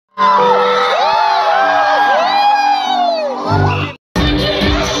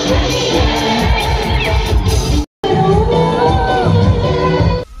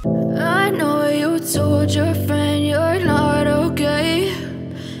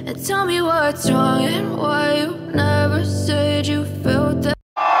Tell me what's wrong and why you never said you felt that.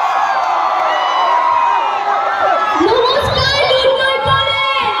 নমস্কার দুধনৈ পারে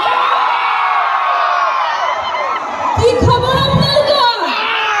কি খবর আপনাদের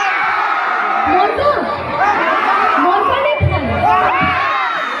মজা মজা দেখেন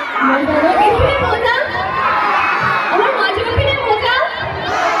মজা এখানে মজা আমার মাঝে মাঝে মজা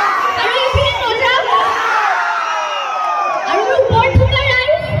আর এখানে মজা আর উপর থেকে নাই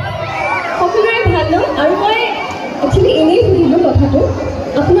কপিরাইট ভালো আর মই একচুয়ালি এনেই শুনিলো কথাটো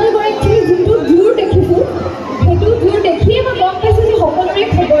আপোনাৰ ঘৰ একচুয়ালি যোনটো ভিউ দেখিছো সেইটো ভিউ দেখিয়ে মই গম পাইছো যে সকলোৰে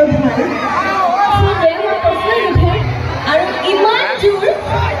খবৰ ভাল আৰু ইমান জোৰ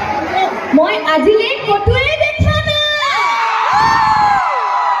মই আজিলৈ কতোৱে দেখা নাই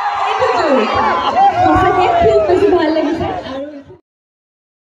এইটো জোৰ সঁচাকৈ খুব বেছি ভাল লাগিছে আৰু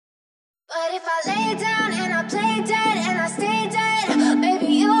But if I lay down and I play dead and I stay dead, maybe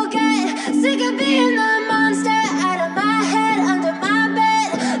you'll get sick of being the monster out of my head, under my bed.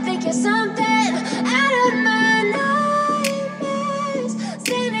 Think you're something out of my nightmares,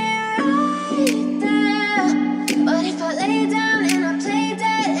 standing right there. But if I lay down and I play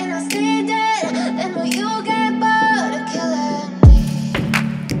dead and I stay dead, then will you get bored of killing me?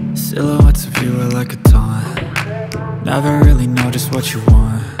 Silhouettes of you are like a taunt. Never really know just what you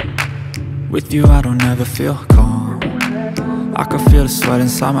want. With you I don't ever feel calm. I can feel the sweat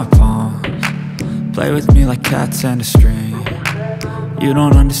inside my palms. Play with me like cats and a string. You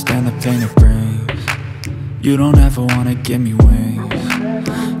don't understand the pain it brings. You don't ever wanna give me wings.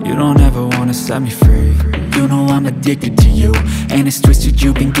 You don't ever wanna set me free. You know I'm addicted to you, and it's twisted,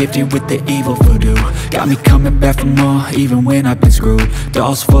 you've been gifted with the evil voodoo. Got me coming back for more, even when I've been screwed.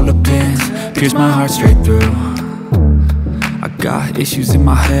 Dolls full of pins, pierce my heart straight through. I got issues in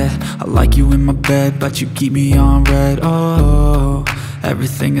my head, I like you in my bed, but you keep me on red. Oh,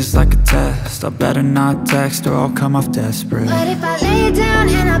 everything is like a test, I better not text or I'll come off desperate. But if I lay down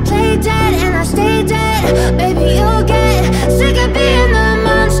and I play dead and I stay dead, maybe you'll get sick of being the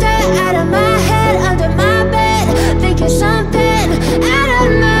monster out of my head, under my bed. Think you're something out of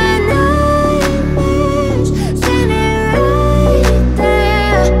my nightmares, standing right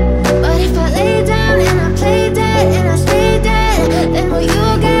there. But if I lay down and I play dead and I stay dead, then will you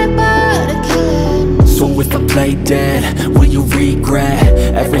get bored of killing me? So if I play dead, will you regret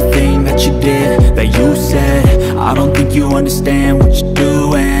everything that you did, that you said? I don't think you understand what you're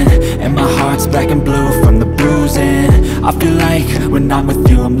doing, and my heart's black and blue from the bruising. I feel like when I'm with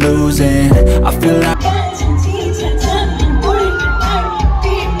you I'm losing. I feel like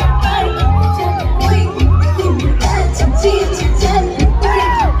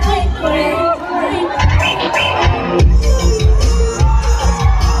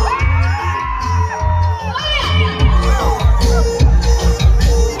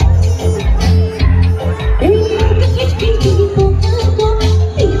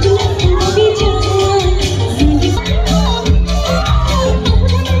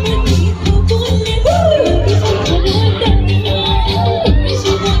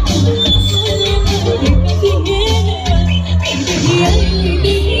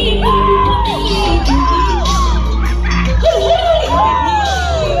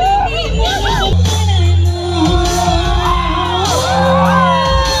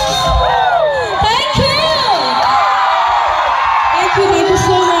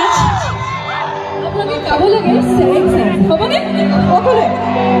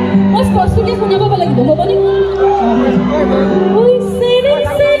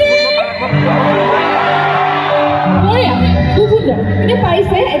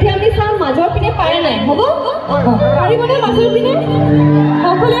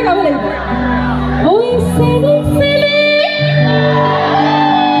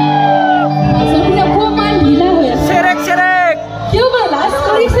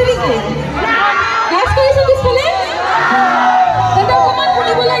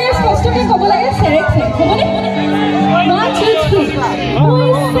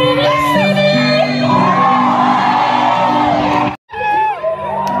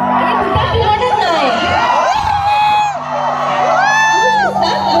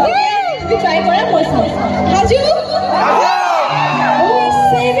try for a person. Haju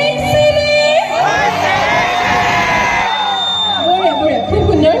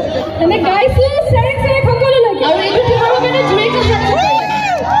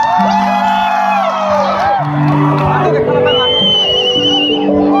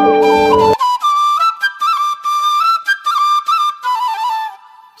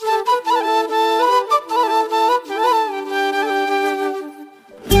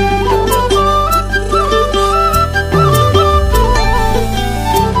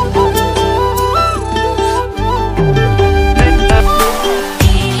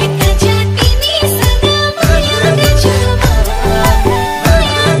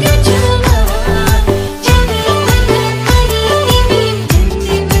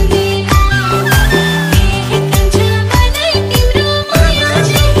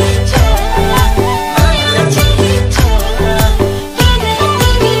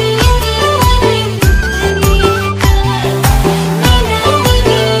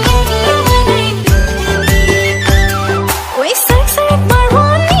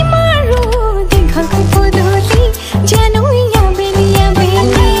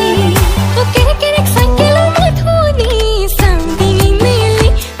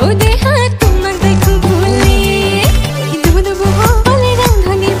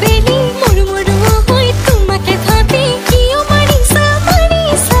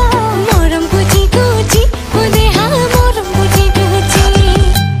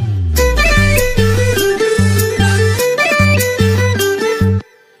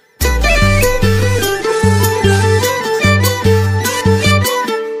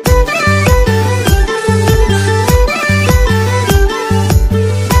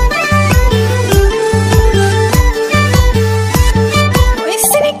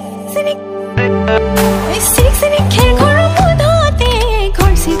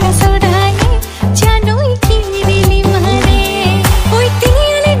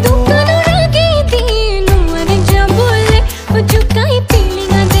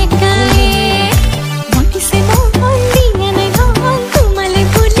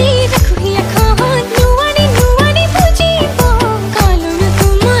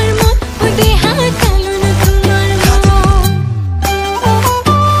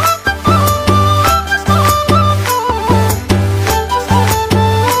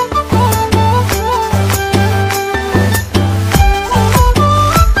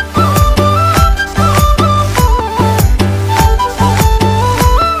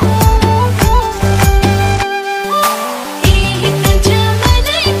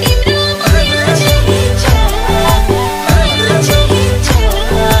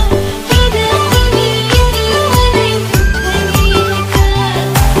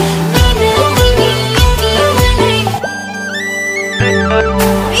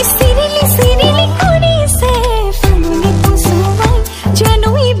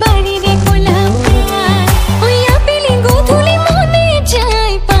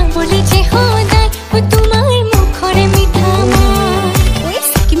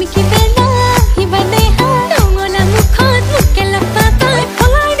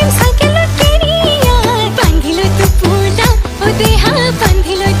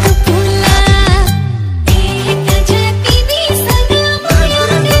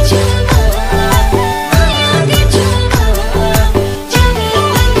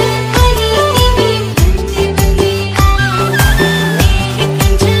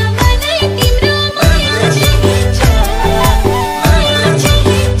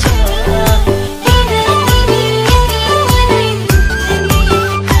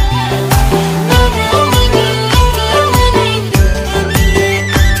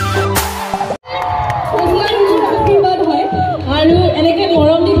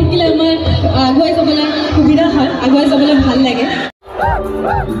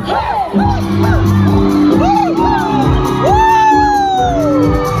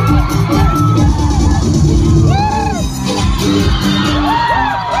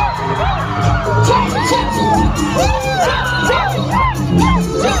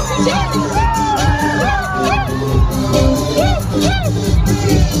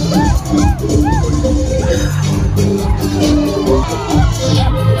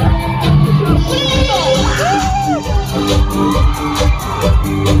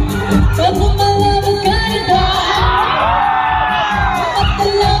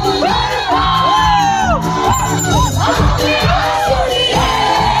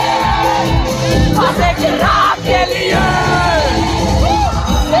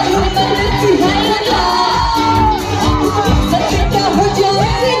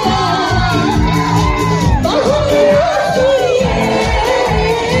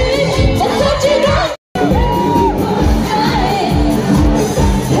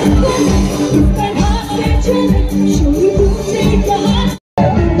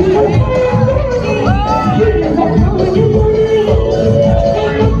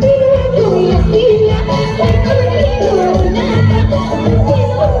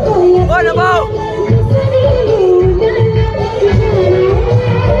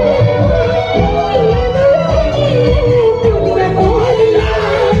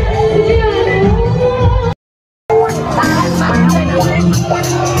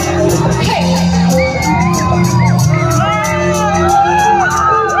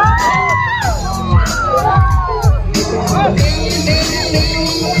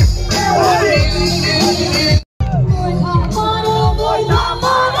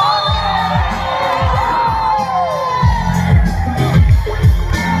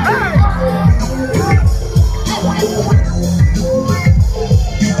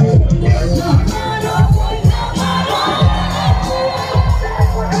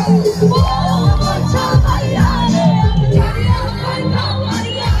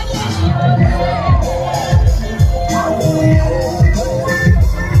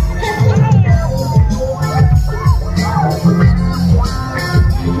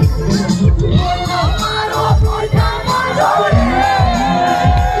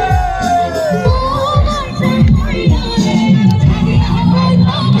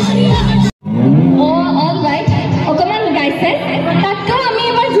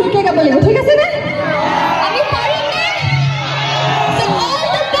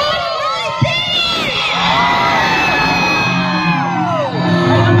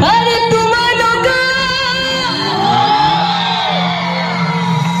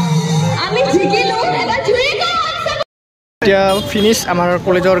finish আমাৰ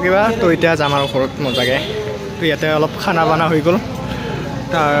কলেজৰ কিবা তো এতিয়া যাম আৰু ঘৰত মজাকে তো ইয়াতে অলপ খানা বানা হৈ গ'ল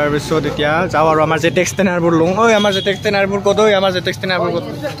তাৰপিছত এতিয়া যাওঁ আৰু আমাৰ জেটেক্স টেনাৰবোৰ লওঁ ঐ আমাৰ জেটেক্স টেনাৰবোৰ ক'ত ঐ আমাৰ জেটেক্স টেনাৰবোৰ ক'ত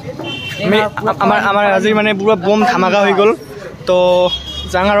আমাৰ আজি মানে পুৰা বম ধামাকা হৈ গ'ল তো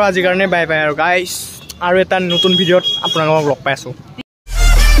যাওঁ আৰু আজিৰ কাৰণে বাই বাই আৰু গাইছ আৰু এটা নতুন ভিডিঅ'ত আপোনালোকক লগ পাই আছোঁ